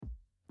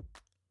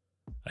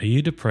Are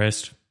you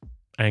depressed,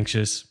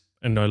 anxious,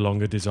 and no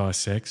longer desire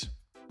sex?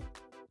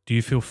 Do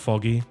you feel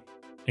foggy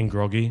and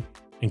groggy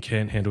and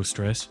can't handle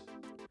stress?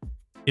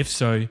 If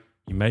so,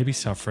 you may be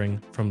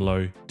suffering from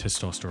low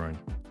testosterone.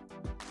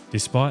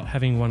 Despite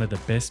having one of the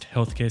best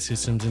healthcare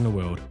systems in the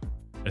world,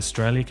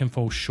 Australia can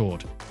fall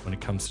short when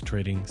it comes to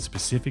treating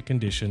specific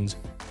conditions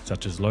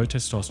such as low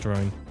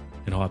testosterone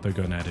and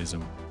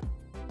hypogonadism.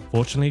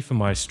 Fortunately for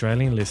my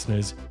Australian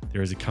listeners,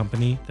 there is a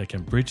company that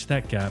can bridge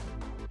that gap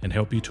and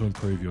help you to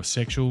improve your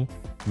sexual,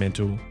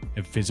 mental,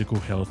 and physical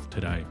health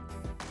today.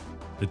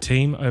 The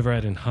team over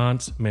at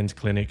Enhance Men's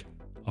Clinic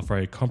offer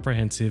a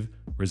comprehensive,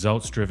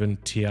 results-driven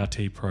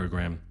TRT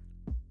program.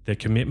 Their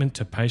commitment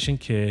to patient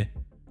care,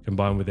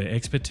 combined with their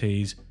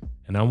expertise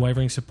and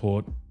unwavering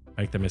support,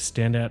 make them a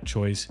standout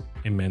choice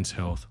in men's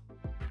health.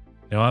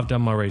 Now, I've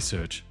done my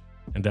research,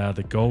 and they are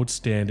the gold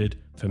standard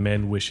for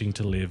men wishing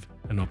to live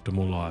an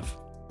optimal life.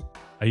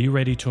 Are you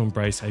ready to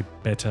embrace a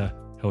better,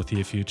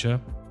 healthier future?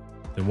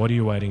 Then what are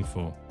you waiting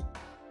for?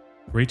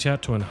 Reach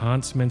out to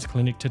Enhance Men's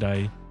Clinic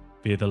today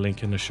via the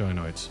link in the show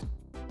notes.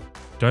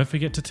 Don't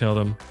forget to tell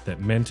them that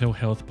Mental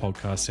Health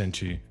Podcast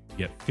sent you to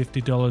get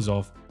 $50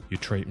 off your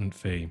treatment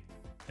fee.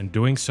 And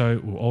doing so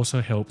will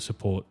also help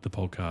support the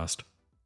podcast.